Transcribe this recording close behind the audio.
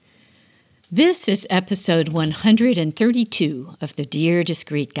This is episode 132 of the Dear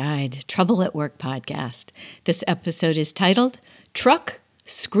Discreet Guide Trouble at Work podcast. This episode is titled Truck,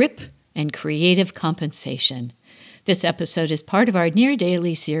 Scrip, and Creative Compensation. This episode is part of our near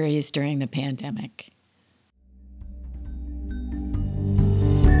daily series during the pandemic.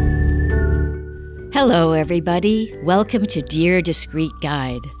 Hello, everybody. Welcome to Dear Discreet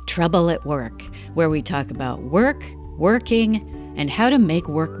Guide Trouble at Work, where we talk about work, working, and how to make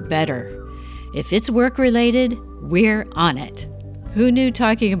work better. If it's work-related, we're on it. Who knew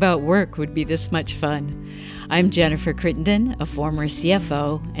talking about work would be this much fun? I'm Jennifer Crittenden, a former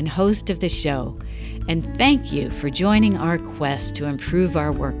CFO and host of the show, and thank you for joining our quest to improve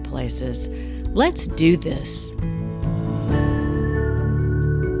our workplaces. Let's do this.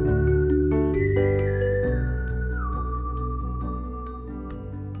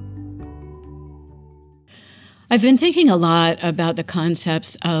 I've been thinking a lot about the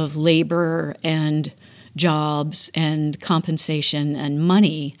concepts of labor and jobs and compensation and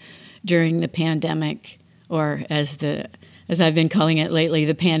money during the pandemic, or as I've been calling it lately,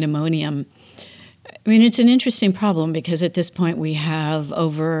 the pandemonium. I mean, it's an interesting problem because at this point we have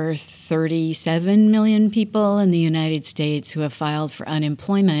over 37 million people in the United States who have filed for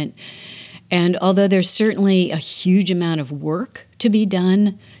unemployment. And although there's certainly a huge amount of work to be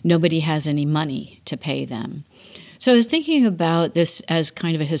done, nobody has any money to pay them. So I was thinking about this as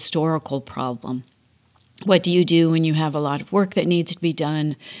kind of a historical problem. What do you do when you have a lot of work that needs to be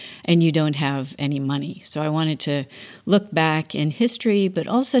done and you don't have any money? So I wanted to look back in history, but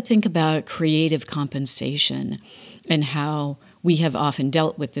also think about creative compensation and how we have often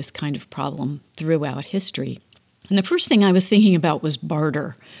dealt with this kind of problem throughout history. And the first thing I was thinking about was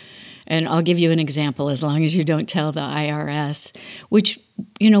barter. And I'll give you an example as long as you don't tell the IRS, which,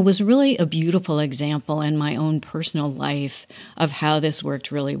 was really a beautiful example in my own personal life of how this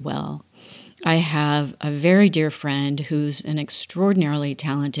worked really well. I have a very dear friend who's an extraordinarily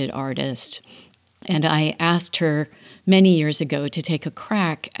talented artist, and I asked her many years ago to take a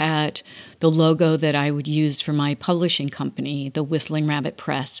crack at the logo that I would use for my publishing company, the Whistling Rabbit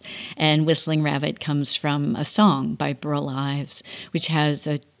Press. And Whistling Rabbit comes from a song by Burl Ives, which has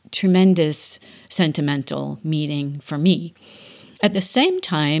a tremendous sentimental meaning for me. At the same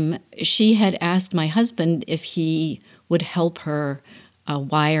time, she had asked my husband if he would help her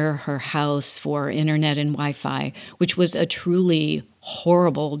wire her house for internet and Wi-Fi, which was a truly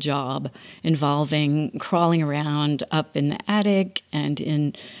horrible job involving crawling around up in the attic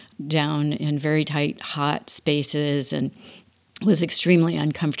and down in very tight, hot spaces, and was extremely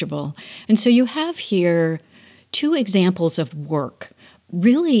uncomfortable. And so you have here two examples of work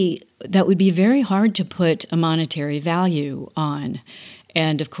really that would be very hard to put a monetary value on.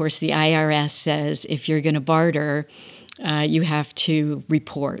 And of course, the IRS says if you're going to barter, you have to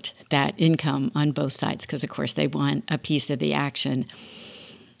report that income on both sides because, of course, they want a piece of the action.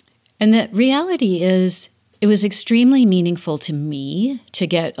 And the reality is it was extremely meaningful to me to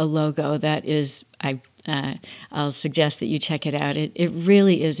get a logo that is, I'll suggest that you check it out. It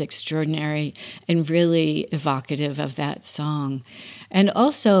really is extraordinary and really evocative of that song. And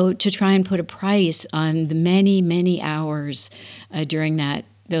also to try and put a price on the many, many hours during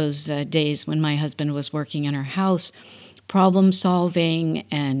those days when my husband was working in our house, problem solving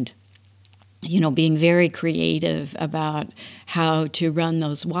and being very creative about how to run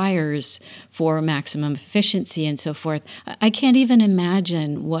those wires for maximum efficiency and so forth. I can't even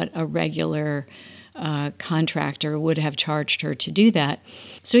imagine what a regular contractor would have charged her to do that.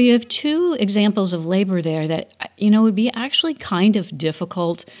 So you have two examples of labor there that, would be actually kind of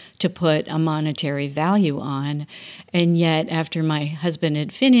difficult to put a monetary value on. And yet, after my husband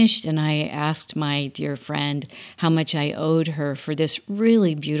had finished and I asked my dear friend how much I owed her for this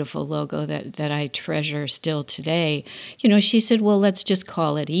really beautiful logo that I treasure still today, she said, well, let's just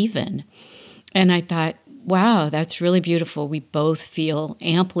call it even. And I thought, wow, that's really beautiful. We both feel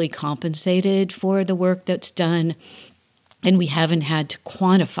amply compensated for the work that's done, and we haven't had to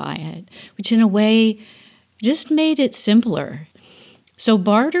quantify it, which in a way just made it simpler. So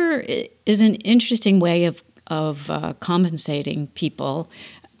barter is an interesting way of compensating people.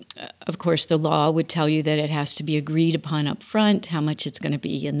 Of course, the law would tell you that it has to be agreed upon up front, how much it's going to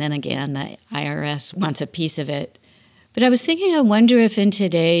be, and then again, the IRS wants a piece of it. But I was thinking, I wonder if in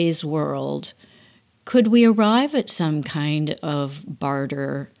today's world, could we arrive at some kind of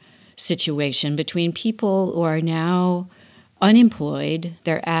barter situation between people who are now unemployed,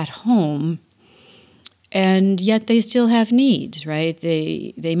 they're at home, and yet they still have needs, right?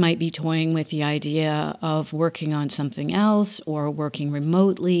 They might be toying with the idea of working on something else or working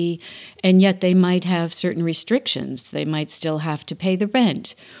remotely, and yet they might have certain restrictions. They might still have to pay the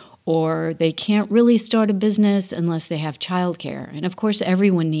rent, or they can't really start a business unless they have childcare. And of course,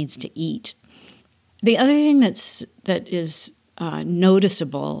 everyone needs to eat. The other thing that is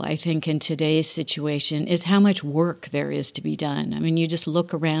noticeable, I think, in today's situation is how much work there is to be done. I mean, you just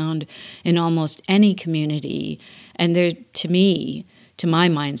look around in almost any community, and there, to my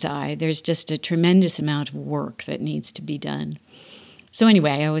mind's eye, there's just a tremendous amount of work that needs to be done. So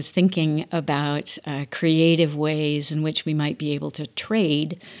anyway, I was thinking about creative ways in which we might be able to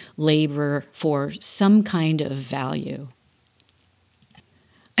trade labor for some kind of value.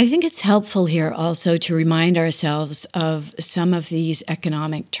 I think it's helpful here also to remind ourselves of some of these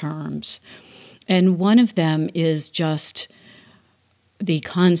economic terms. And one of them is just the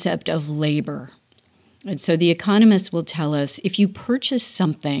concept of labor. And so the economists will tell us if you purchase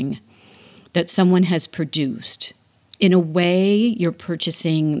something that someone has produced, in a way you're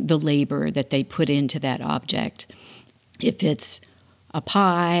purchasing the labor that they put into that object. If it's a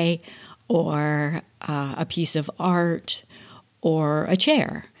pie or a piece of art or a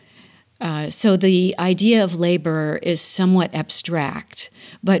chair. So the idea of labor is somewhat abstract,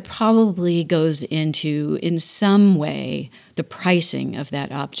 but probably goes into, in some way, the pricing of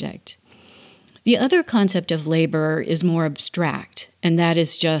that object. The other concept of labor is more abstract, and that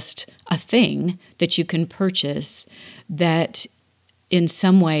is just a thing that you can purchase that in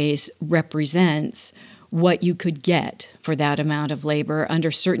some ways represents what you could get for that amount of labor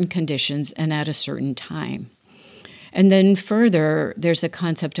under certain conditions and at a certain time. And then further, there's a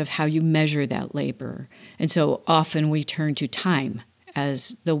concept of how you measure that labor. And so often we turn to time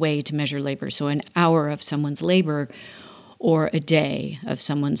as the way to measure labor. So an hour of someone's labor or a day of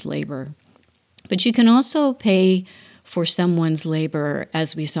someone's labor. But you can also pay for someone's labor,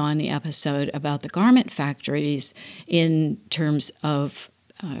 as we saw in the episode about the garment factories, in terms of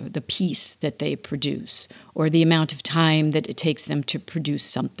the piece that they produce or the amount of time that it takes them to produce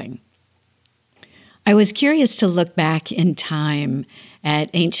something. I was curious to look back in time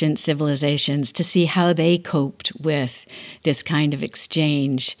at ancient civilizations to see how they coped with this kind of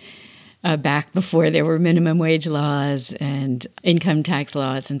exchange back before there were minimum wage laws and income tax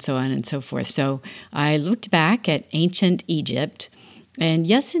laws and so on and so forth. So I looked back at ancient Egypt, and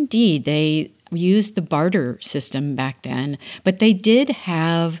yes, indeed, they used the barter system back then, but they did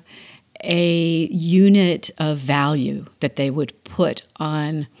have a unit of value that they would put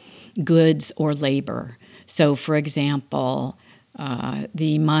on goods or labor. So, for example,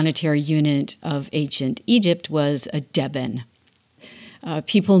 the monetary unit of ancient Egypt was a deben.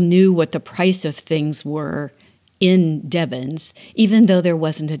 People knew what the price of things were in debens, even though there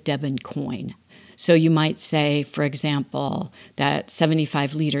wasn't a deben coin. So you might say, for example, that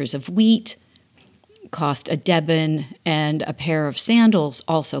 75 liters of wheat cost a deben, and a pair of sandals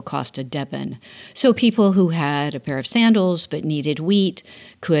also cost a deben. So people who had a pair of sandals but needed wheat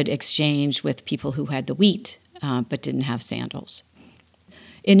could exchange with people who had the wheat but didn't have sandals.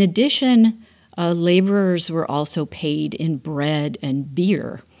 In addition, laborers were also paid in bread and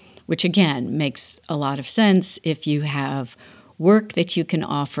beer, which again makes a lot of sense if you have work that you can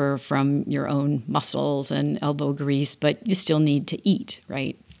offer from your own muscles and elbow grease, but you still need to eat,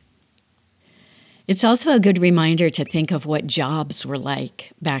 right? It's also a good reminder to think of what jobs were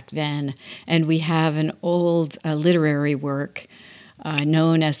like back then. And we have an old literary work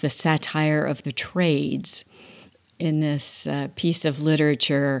known as the Satire of the Trades. In this piece of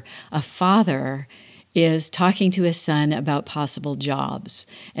literature, a father is talking to his son about possible jobs.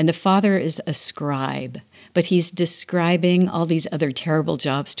 And the father is a scribe, but he's describing all these other terrible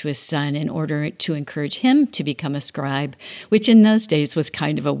jobs to his son in order to encourage him to become a scribe, which in those days was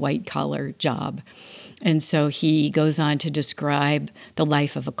kind of a white-collar job. And so he goes on to describe the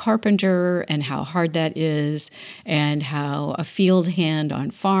life of a carpenter and how hard that is, and how a field hand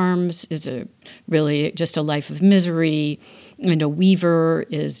on farms is really just a life of misery, and a weaver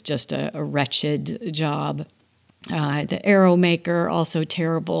is just a wretched job. The arrow maker, also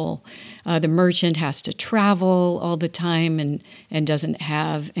terrible. The merchant has to travel all the time and doesn't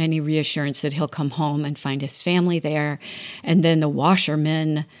have any reassurance that he'll come home and find his family there. And then the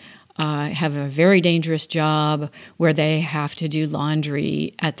washermen have a very dangerous job where they have to do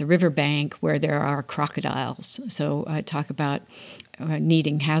laundry at the riverbank where there are crocodiles. So talk about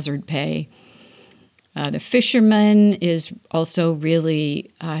needing hazard pay. The fisherman is also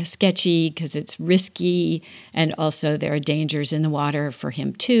really sketchy because it's risky, and also there are dangers in the water for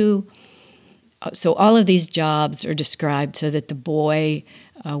him too. So all of these jobs are described so that the boy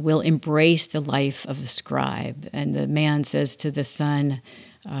will embrace the life of the scribe. And the man says to the son,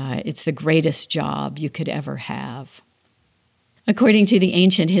 it's the greatest job you could ever have. According to the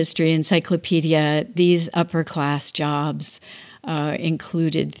Ancient History Encyclopedia, these upper-class jobs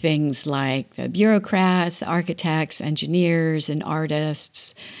included things like the bureaucrats, the architects, engineers, and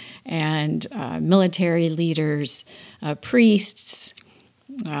artists, and military leaders, priests,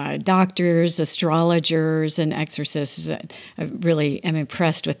 doctors, astrologers, and exorcists. I really am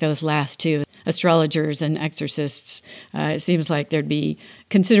impressed with those last two. Astrologers and exorcists. It seems like there'd be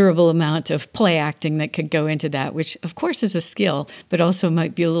considerable amount of play acting that could go into that, which of course is a skill, but also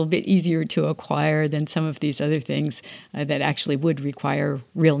might be a little bit easier to acquire than some of these other things that actually would require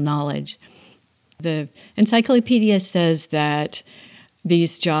real knowledge. The encyclopedia says that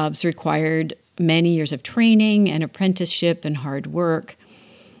these jobs required many years of training and apprenticeship and hard work,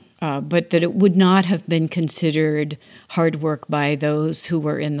 but that it would not have been considered hard work by those who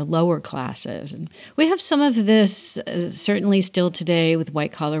were in the lower classes. And we have some of this certainly still today with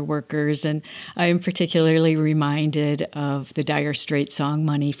white-collar workers, and I am particularly reminded of the Dire Straits song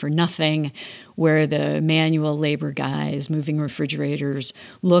Money for Nothing, where the manual labor guys moving refrigerators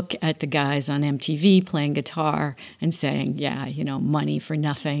look at the guys on MTV playing guitar and saying, yeah, money for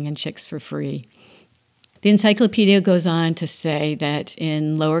nothing and chicks for free. The encyclopedia goes on to say that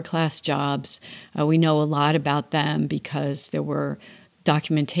in lower class jobs, we know a lot about them because there were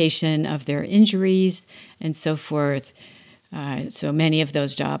documentation of their injuries and so forth. So many of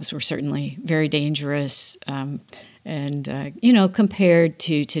those jobs were certainly very dangerous. Compared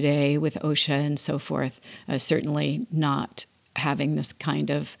to today with OSHA and so forth, certainly not having this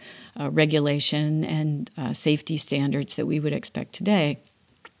kind of regulation and safety standards that we would expect today.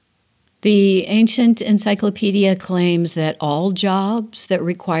 The ancient encyclopedia claims that all jobs that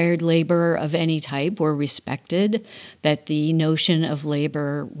required labor of any type were respected, that the notion of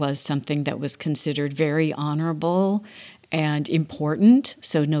labor was something that was considered very honorable and important,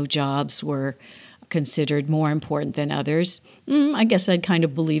 so no jobs were considered more important than others. I guess I'd kind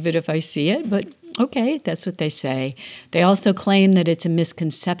of believe it if I see it, but okay, that's what they say. They also claim that it's a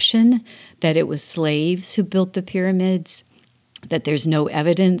misconception that it was slaves who built the pyramids, that there's no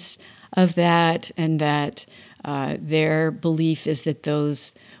evidence of that, and that their belief is that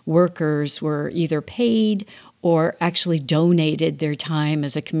those workers were either paid or actually donated their time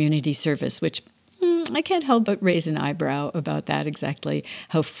as a community service, which I can't help but raise an eyebrow about that exactly,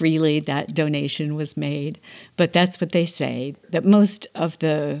 how freely that donation was made. But that's what they say, that most of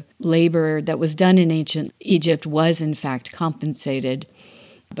the labor that was done in ancient Egypt was in fact compensated.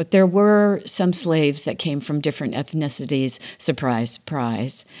 But there were some slaves that came from different ethnicities. Surprise,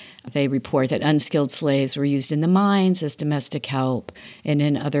 surprise. They report that unskilled slaves were used in the mines as domestic help and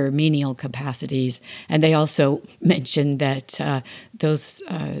in other menial capacities. And they also mentioned that those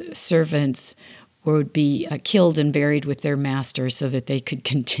servants would be killed and buried with their master so that they could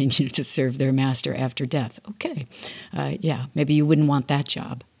continue to serve their master after death. Okay, maybe you wouldn't want that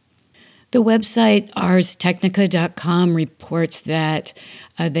job. The website arstechnica.com reports that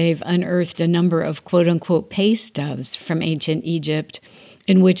they've unearthed a number of quote-unquote pay stubs from ancient Egypt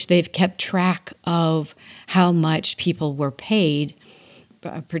in which they've kept track of how much people were paid,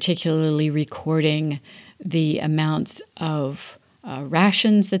 particularly recording the amounts of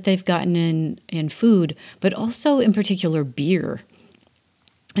rations that they've gotten in food, but also in particular beer.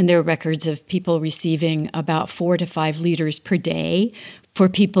 And there are records of people receiving about 4 to 5 liters per day for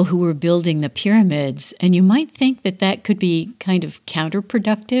people who were building the pyramids. And you might think that that could be kind of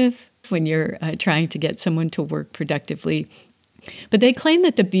counterproductive when you're trying to get someone to work productively. But they claim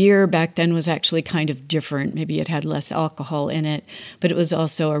that the beer back then was actually kind of different. Maybe it had less alcohol in it, but it was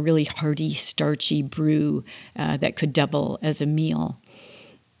also a really hearty, starchy brew that could double as a meal.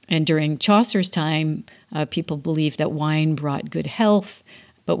 And during Chaucer's time, people believed that wine brought good health,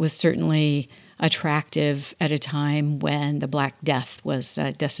 but was certainly attractive at a time when the Black Death was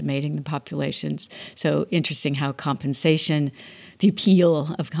decimating the populations. So interesting how compensation, the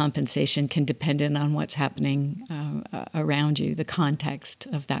appeal of compensation can depend on what's happening around you, the context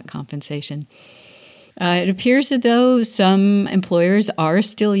of that compensation. It appears as though some employers are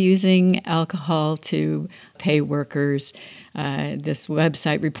still using alcohol to pay workers. This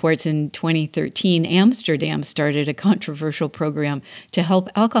website reports in 2013, Amsterdam started a controversial program to help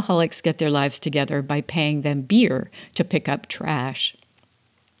alcoholics get their lives together by paying them beer to pick up trash.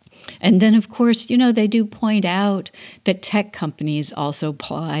 And then, of course, they do point out that tech companies also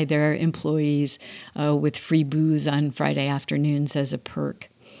ply their employees with free booze on Friday afternoons as a perk.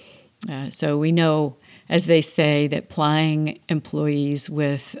 So we know, as they say, that plying employees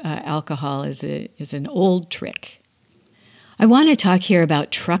with alcohol is an old trick. I want to talk here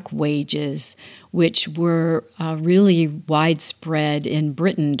about truck wages, which were really widespread in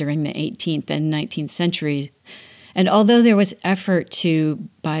Britain during the 18th and 19th century. And although there was effort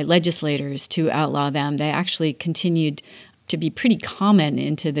by legislators to outlaw them, they actually continued to be pretty common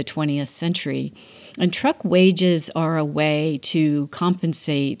into the 20th century. And truck wages are a way to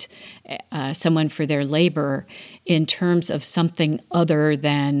compensate someone for their labor in terms of something other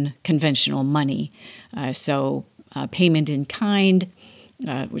than conventional money. So payment in kind,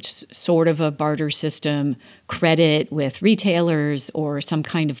 which is sort of a barter system, credit with retailers, or some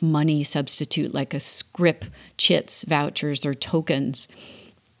kind of money substitute like a Scrip, chits, vouchers, or tokens,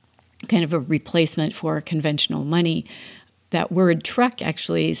 kind of a replacement for conventional money. That word truck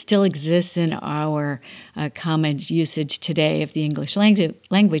actually still exists in our common usage today of the English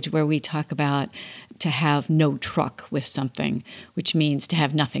language, where we talk about to have no truck with something, which means to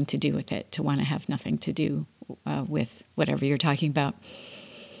have nothing to do with it, to want to have nothing to do with whatever you're talking about.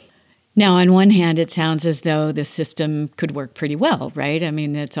 Now, on one hand, it sounds as though the system could work pretty well, right? I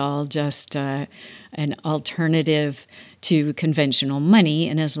mean, it's all just an alternative to conventional money,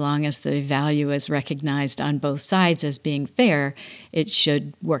 and as long as the value is recognized on both sides as being fair, it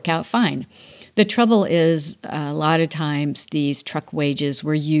should work out fine. The trouble is, a lot of times these truck wages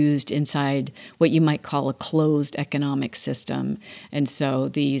were used inside what you might call a closed economic system, and so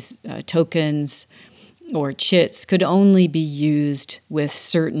these tokens or chits could only be used with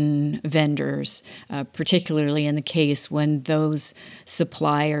certain vendors, particularly in the case when those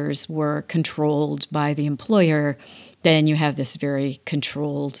suppliers were controlled by the employer. Then you have this very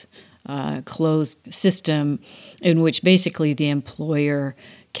controlled, closed system in which basically the employer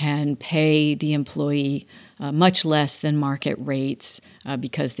can pay the employee much less than market rates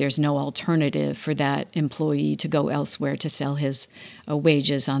because there's no alternative for that employee to go elsewhere to sell his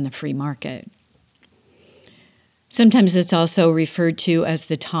wages on the free market. Sometimes it's also referred to as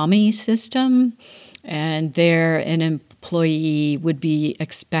the Tommy system, and there an employee would be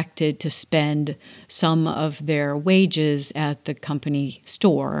expected to spend some of their wages at the company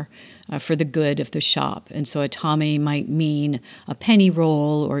store for the good of the shop. And so a Tommy might mean a penny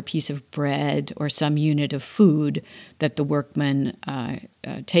roll or a piece of bread or some unit of food that the workman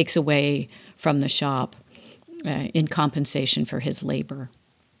takes away from the shop in compensation for his labor.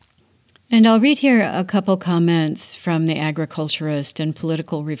 And I'll read here a couple comments from the agriculturist and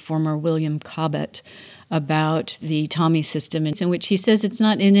political reformer William Cobbett about the Tommy system, in which he says it's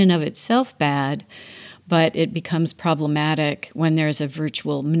not in and of itself bad, but it becomes problematic when there's a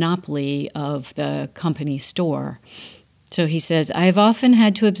virtual monopoly of the company store. So he says, I have often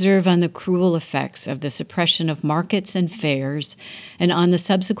had to observe on the cruel effects of the suppression of markets and fairs and on the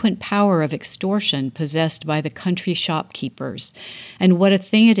subsequent power of extortion possessed by the country shopkeepers, and what a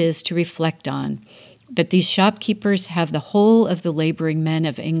thing it is to reflect on, that these shopkeepers have the whole of the laboring men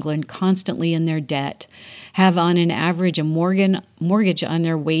of England constantly in their debt, have on an average a mortgage on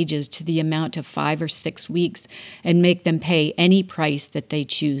their wages to the amount of 5 or 6 weeks, and make them pay any price that they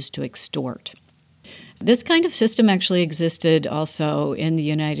choose to extort. This kind of system actually existed also in the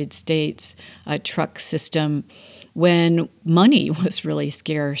United States, a truck system, when money was really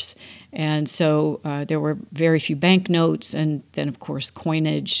scarce. And so there were very few banknotes, and then, of course,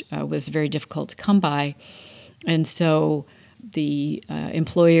 coinage was very difficult to come by. And so the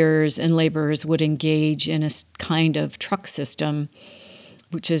employers and laborers would engage in a kind of truck system,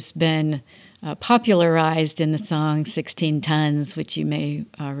 which has been popularized in the song 16 Tons, which you may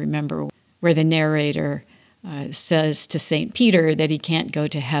remember, where the narrator says to St. Peter that he can't go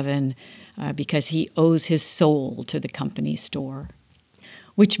to heaven because he owes his soul to the company store.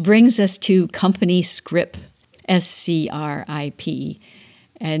 Which brings us to company Scrip, S-C-R-I-P.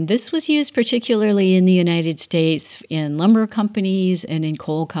 And this was used particularly in the United States in lumber companies and in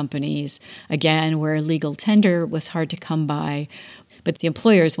coal companies, again, where legal tender was hard to come by, but the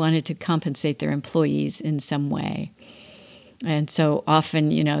employers wanted to compensate their employees in some way. And so often,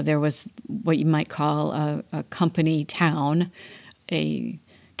 there was what you might call a company town, a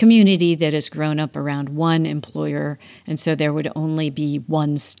community that has grown up around one employer, and so there would only be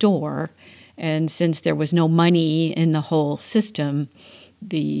one store. And since there was no money in the whole system,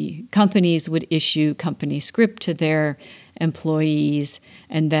 the companies would issue company Scrip to their employees,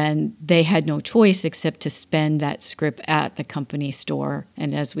 and then they had no choice except to spend that Scrip at the company store.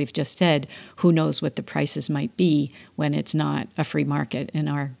 And as we've just said, who knows what the prices might be when it's not a free market in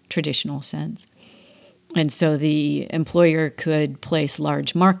our traditional sense. And so the employer could place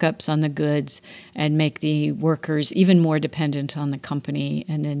large markups on the goods and make the workers even more dependent on the company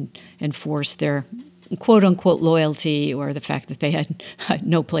and then enforce their quote-unquote loyalty or the fact that they had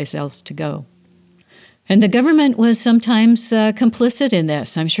no place else to go. And the government was sometimes complicit in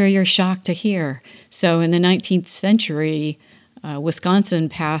this. I'm sure you're shocked to hear. So in the 19th century, Wisconsin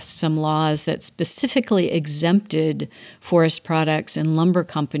passed some laws that specifically exempted forest products and lumber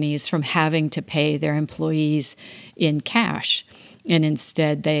companies from having to pay their employees in cash. And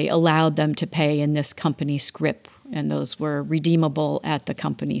instead, they allowed them to pay in this company Scrip, and those were redeemable at the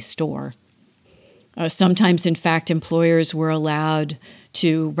company store. Sometimes, in fact, employers were allowed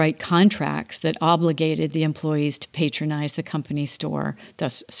to write contracts that obligated the employees to patronize the company store,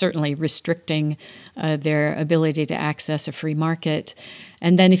 thus certainly restricting their ability to access a free market.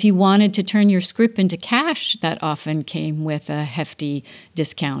 And then if you wanted to turn your Scrip into cash, that often came with a hefty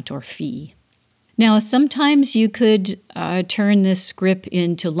discount or fee. Now, sometimes you could turn this Scrip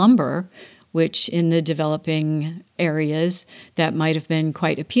into lumber, which in the developing areas, that might have been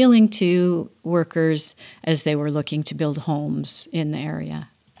quite appealing to workers as they were looking to build homes in the area.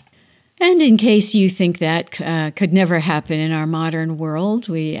 And in case you think that could never happen in our modern world,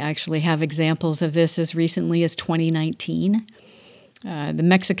 we actually have examples of this as recently as 2019. The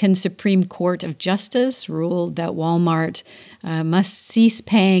Mexican Supreme Court of Justice ruled that Walmart must cease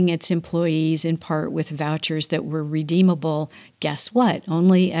paying its employees in part with vouchers that were redeemable, guess what,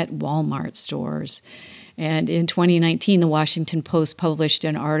 only at Walmart stores. And in 2019, the Washington Post published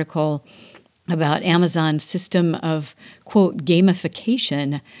an article about Amazon's system of, quote,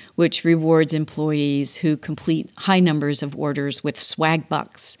 gamification, which rewards employees who complete high numbers of orders with swag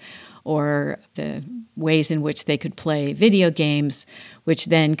bucks, or the ways in which they could play video games, which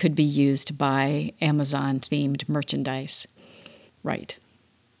then could be used to buy Amazon-themed merchandise. Right.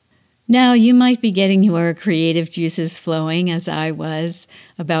 Now, you might be getting your creative juices flowing, as I was,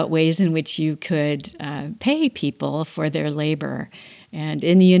 about ways in which you could pay people for their labor. And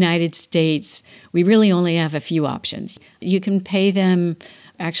in the United States, we really only have a few options. You can pay them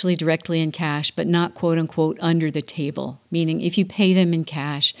actually directly in cash, but not quote-unquote under the table, meaning if you pay them in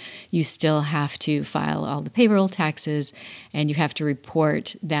cash, you still have to file all the payroll taxes and you have to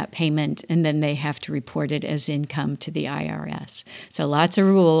report that payment, and then they have to report it as income to the IRS. So lots of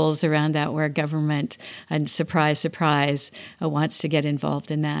rules around that where government, and surprise, surprise, wants to get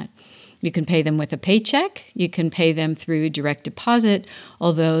involved in that. You can pay them with a paycheck. You can pay them through direct deposit,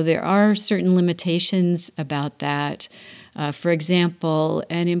 although there are certain limitations about that. For example,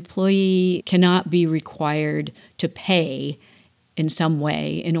 an employee cannot be required to pay in some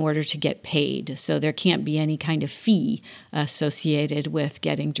way in order to get paid. So there can't be any kind of fee associated with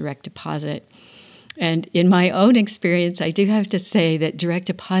getting direct deposit. And in my own experience, I do have to say that direct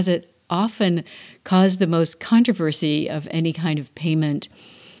deposit often caused the most controversy of any kind of payment,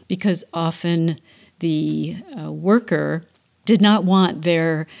 because often the worker did not want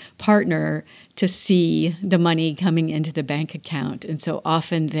their partner to see the money coming into the bank account. And so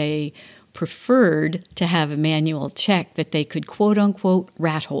often they preferred to have a manual check that they could quote-unquote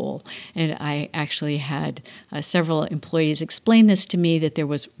rat hole. And I actually had several employees explain this to me, that there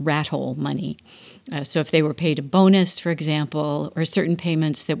was rat hole money. So if they were paid a bonus, for example, or certain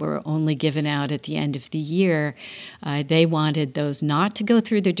payments that were only given out at the end of the year, they wanted those not to go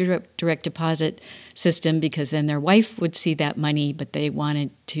through the direct deposit system, because then their wife would see that money, but they wanted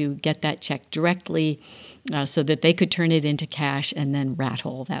to get that check directly so that they could turn it into cash and then rat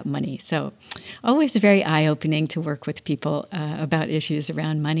hole that money. So always very eye-opening to work with people about issues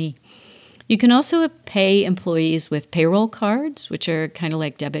around money. You can also pay employees with payroll cards, which are kind of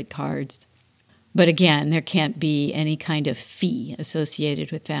like debit cards. But again, there can't be any kind of fee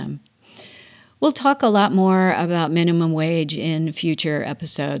associated with them. We'll talk a lot more about minimum wage in future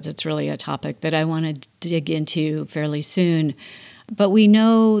episodes. It's really a topic that I want to dig into fairly soon. But we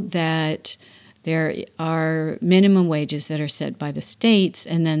know that there are minimum wages that are set by the states,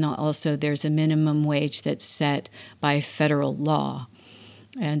 and then also there's a minimum wage that's set by federal law.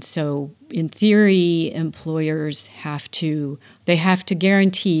 And so in theory, employers have to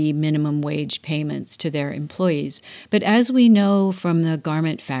guarantee minimum wage payments to their employees. But as we know from the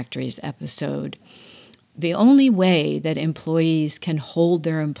garment factories episode, the only way that employees can hold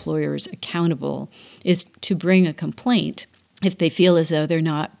their employers accountable is to bring a complaint if they feel as though they're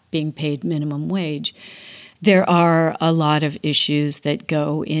not being paid minimum wage. There are a lot of issues that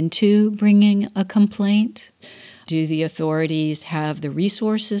go into bringing a complaint. Do the authorities have the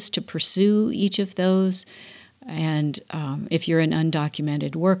resources to pursue each of those? And if you're an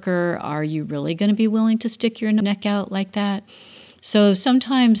undocumented worker, are you really going to be willing to stick your neck out like that? So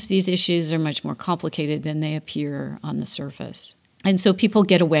sometimes these issues are much more complicated than they appear on the surface. And so people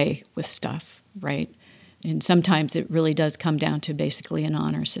get away with stuff, right? And sometimes it really does come down to basically an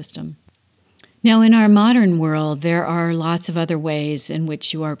honor system. Now, in our modern world, there are lots of other ways in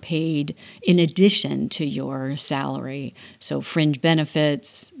which you are paid in addition to your salary. So, fringe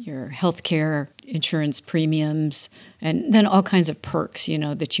benefits, your health care, insurance premiums, and then all kinds of perks,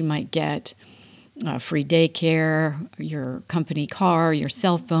 that you might get. Free daycare, your company car, your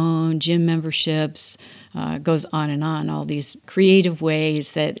cell phone, gym memberships, goes on and on. All these creative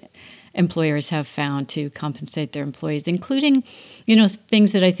ways that employers have found to compensate their employees, including,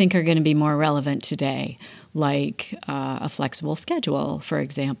 things that I think are going to be more relevant today, like a flexible schedule, for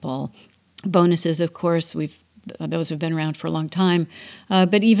example. Bonuses, of course, those have been around for a long time,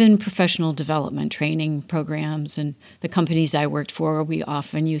 but even professional development training programs. And the companies I worked for, we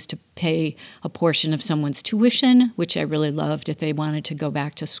often used to pay a portion of someone's tuition, which I really loved if they wanted to go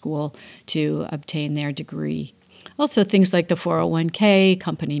back to school to obtain their degree. Also, things like the 401k,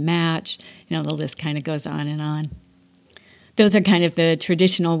 company match, the list kind of goes on and on. Those are kind of the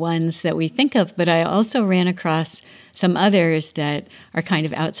traditional ones that we think of, but I also ran across some others that are kind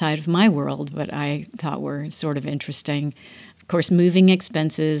of outside of my world, but I thought were sort of interesting. Of course, moving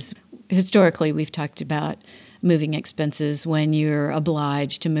expenses. Historically, we've talked about moving expenses when you're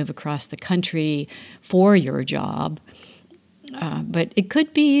obliged to move across the country for your job. But it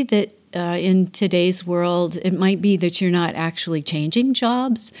could be that in today's world, it might be that you're not actually changing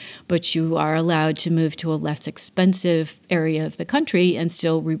jobs, but you are allowed to move to a less expensive area of the country and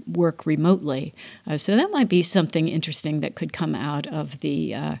still work remotely. So that might be something interesting that could come out of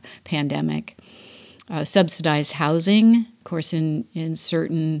the pandemic. Subsidized housing, of course, in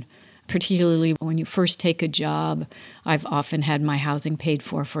certain, particularly when you first take a job, I've often had my housing paid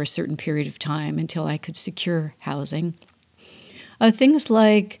for a certain period of time until I could secure housing. Things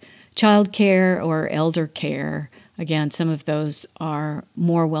like child care or elder care. Again, some of those are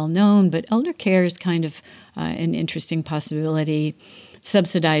more well known, but elder care is kind of an interesting possibility.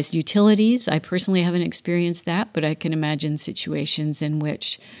 Subsidized utilities. I personally haven't experienced that, but I can imagine situations in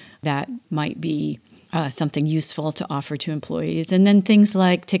which that might be something useful to offer to employees. And then things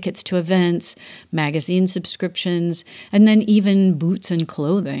like tickets to events, magazine subscriptions, and then even boots and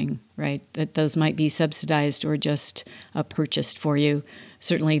clothing, right? That those might be subsidized or just purchased for you.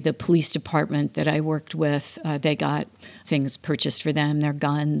 Certainly the police department that I worked with, they got things purchased for them, their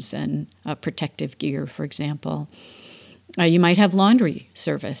guns and protective gear, for example. You might have laundry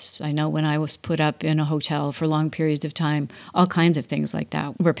service. I know when I was put up in a hotel for long periods of time, all kinds of things like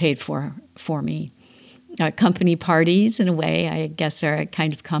that were paid for me. Company parties, in a way, I guess, are a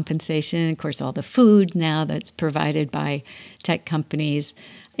kind of compensation. Of course, all the food now that's provided by tech companies.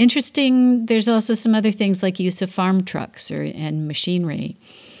 Interesting, there's also some other things like use of farm trucks and machinery.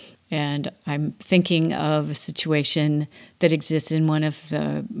 And I'm thinking of a situation that exists in one of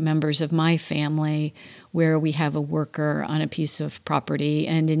the members of my family where we have a worker on a piece of property,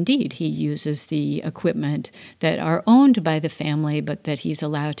 and indeed he uses the equipment that are owned by the family but that he's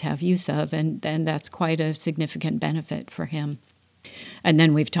allowed to have use of, and that's quite a significant benefit for him. And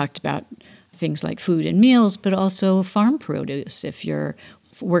then we've talked about things like food and meals, but also farm produce. If you're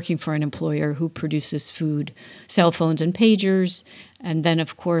working for an employer who produces food, cell phones and pagers, and then,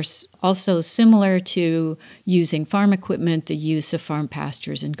 of course, also similar to using farm equipment, the use of farm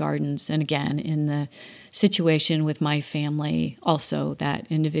pastures and gardens. And again, in the situation with my family, also that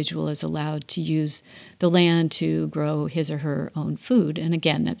individual is allowed to use the land to grow his or her own food. And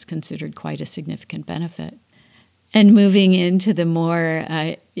again, that's considered quite a significant benefit. And moving into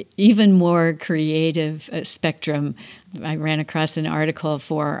the even more creative spectrum, I ran across an article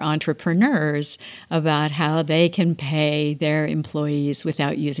for entrepreneurs about how they can pay their employees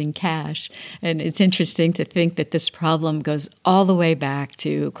without using cash. And it's interesting to think that this problem goes all the way back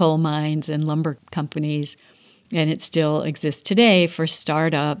to coal mines and lumber companies. And it still exists today for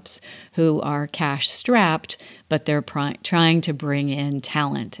startups who are cash-strapped, but they're trying to bring in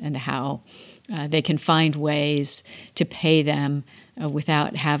talent, and how they can find ways to pay them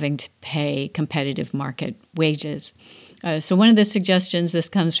without having to pay competitive market wages. So one of the suggestions, this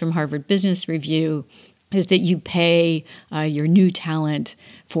comes from Harvard Business Review, is that you pay your new talent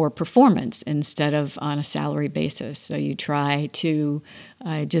for performance instead of on a salary basis. So you try to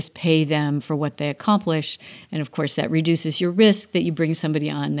just pay them for what they accomplish. And of course, that reduces your risk that you bring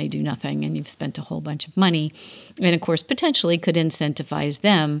somebody on, they do nothing, and you've spent a whole bunch of money. And of course, potentially could incentivize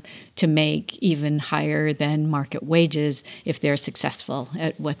them to make even higher than market wages if they're successful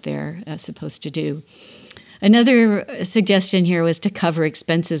at what they're supposed to do. Another suggestion here was to cover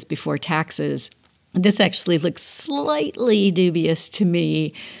expenses before taxes. This actually looks slightly dubious to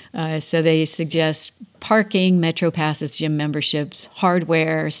me. So they suggest parking, metro passes, gym memberships,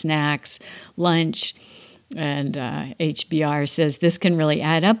 hardware, snacks, lunch. And HBR says this can really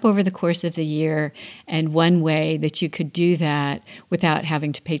add up over the course of the year. And one way that you could do that without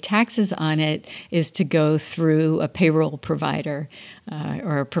having to pay taxes on it is to go through a payroll provider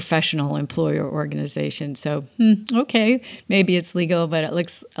or a professional employer organization. So, okay, maybe it's legal, but it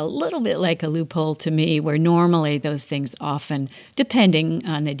looks a little bit like a loophole to me, where normally those things often, depending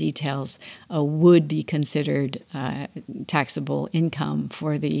on the details, would be considered taxable income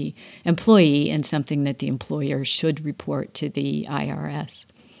for the employee and something that the employer should report to the IRS.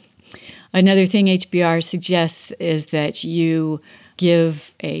 Another thing HBR suggests is that you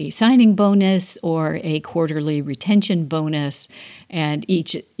give a signing bonus or a quarterly retention bonus, and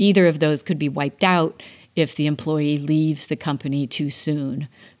either of those could be wiped out if the employee leaves the company too soon.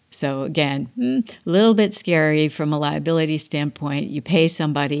 So again, a little bit scary from a liability standpoint. You pay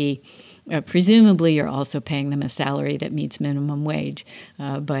somebody, presumably you're also paying them a salary that meets minimum wage,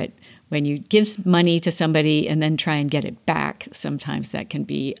 but when you give money to somebody and then try and get it back, sometimes that can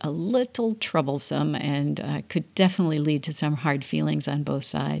be a little troublesome and could definitely lead to some hard feelings on both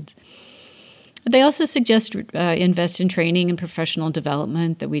sides. They also suggest invest in training and professional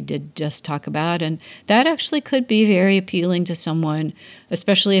development that we did just talk about, and that actually could be very appealing to someone,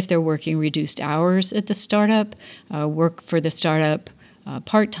 especially if they're working reduced hours at the startup, work for the startup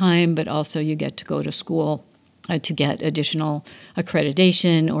part-time, but also you get to go to school to get additional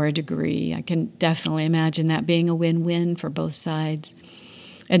accreditation or a degree. I can definitely imagine that being a win-win for both sides.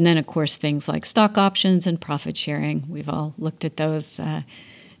 And then, of course, things like stock options and profit sharing. We've all looked at those ad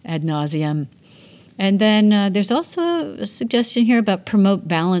nauseum. And then there's also a suggestion here about promote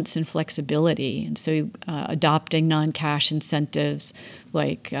balance and flexibility. And so adopting non-cash incentives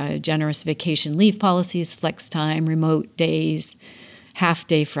like generous vacation leave policies, flex time, remote days,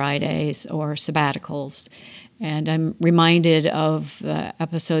 half-day Fridays, or sabbaticals. And I'm reminded of the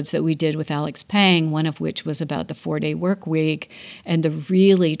episodes that we did with Alex Pang, one of which was about the 4-day work week and the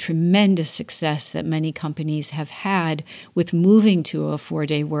really tremendous success that many companies have had with moving to a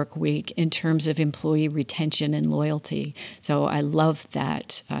 4-day work week in terms of employee retention and loyalty. So I love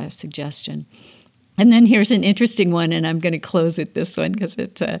that suggestion. And then here's an interesting one, and I'm going to close with this one because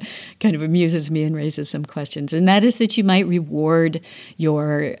it kind of amuses me and raises some questions. And that is that you might reward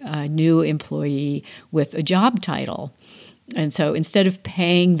your new employee with a job title. And so instead of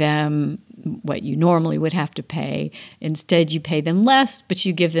paying them what you normally would have to pay, instead you pay them less, but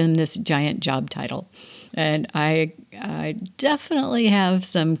you give them this giant job title. And I definitely have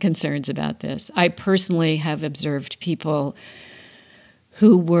some concerns about this. I personally have observed people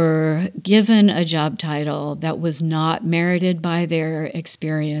who were given a job title that was not merited by their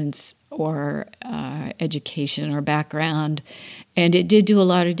experience or education or background. And it did do a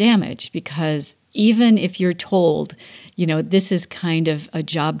lot of damage because even if you're told, this is kind of a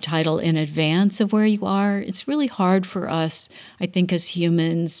job title in advance of where you are, it's really hard for us, I think, as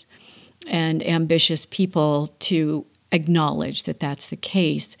humans and ambitious people to acknowledge that that's the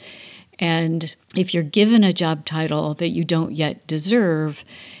case. And if you're given a job title that you don't yet deserve,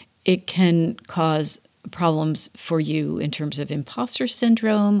 it can cause problems for you in terms of imposter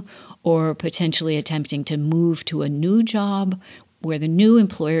syndrome or potentially attempting to move to a new job where the new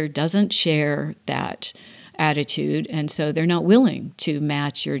employer doesn't share that attitude, and so they're not willing to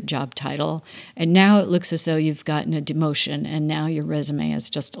match your job title. And now it looks as though you've gotten a demotion, and now your resume is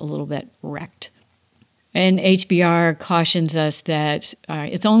just a little bit wrecked. And HBR cautions us that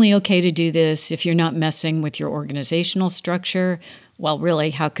it's only okay to do this if you're not messing with your organizational structure. Well,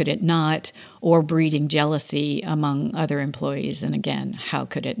 really, how could it not? Or breeding jealousy among other employees. And again, how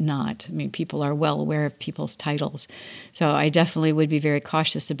could it not? I mean, people are well aware of people's titles. So I definitely would be very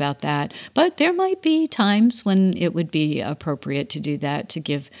cautious about that. But there might be times when it would be appropriate to do that, to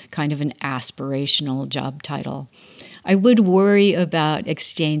give kind of an aspirational job title. I would worry about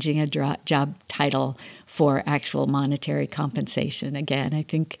exchanging a job title for actual monetary compensation. Again, I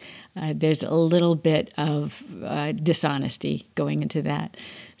think there's a little bit of dishonesty going into that.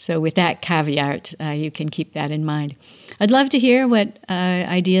 So with that caveat, you can keep that in mind. I'd love to hear what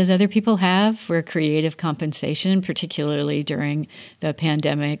ideas other people have for creative compensation, particularly during the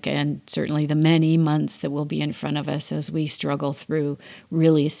pandemic and certainly the many months that will be in front of us as we struggle through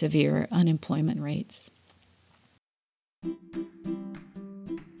really severe unemployment rates.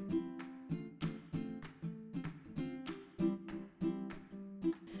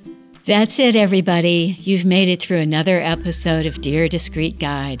 That's it, everybody. You've made it through another episode of Dear Discreet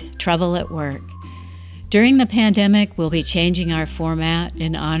Guide, Trouble at Work. During the pandemic, we'll be changing our format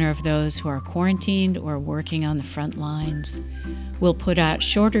in honor of those who are quarantined or working on the front lines. We'll put out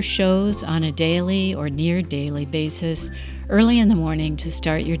shorter shows on a daily or near daily basis early in the morning to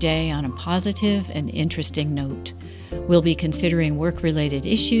start your day on a positive and interesting note. We'll be considering work-related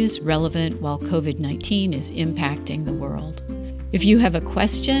issues relevant while COVID-19 is impacting the world. If you have a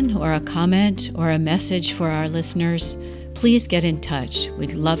question or a comment or a message for our listeners, please get in touch.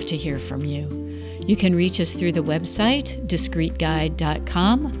 We'd love to hear from you. You can reach us through the website,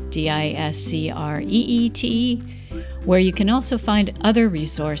 discreetguide.com, DISCREET, where you can also find other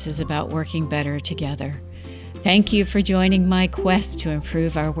resources about working better together. Thank you for joining my quest to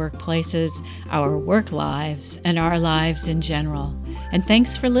improve our workplaces, our work lives, and our lives in general. And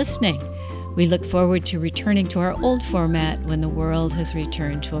thanks for listening. We look forward to returning to our old format when the world has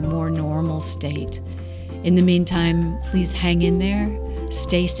returned to a more normal state. In the meantime, please hang in there,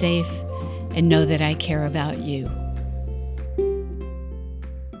 stay safe, and know that I care about you.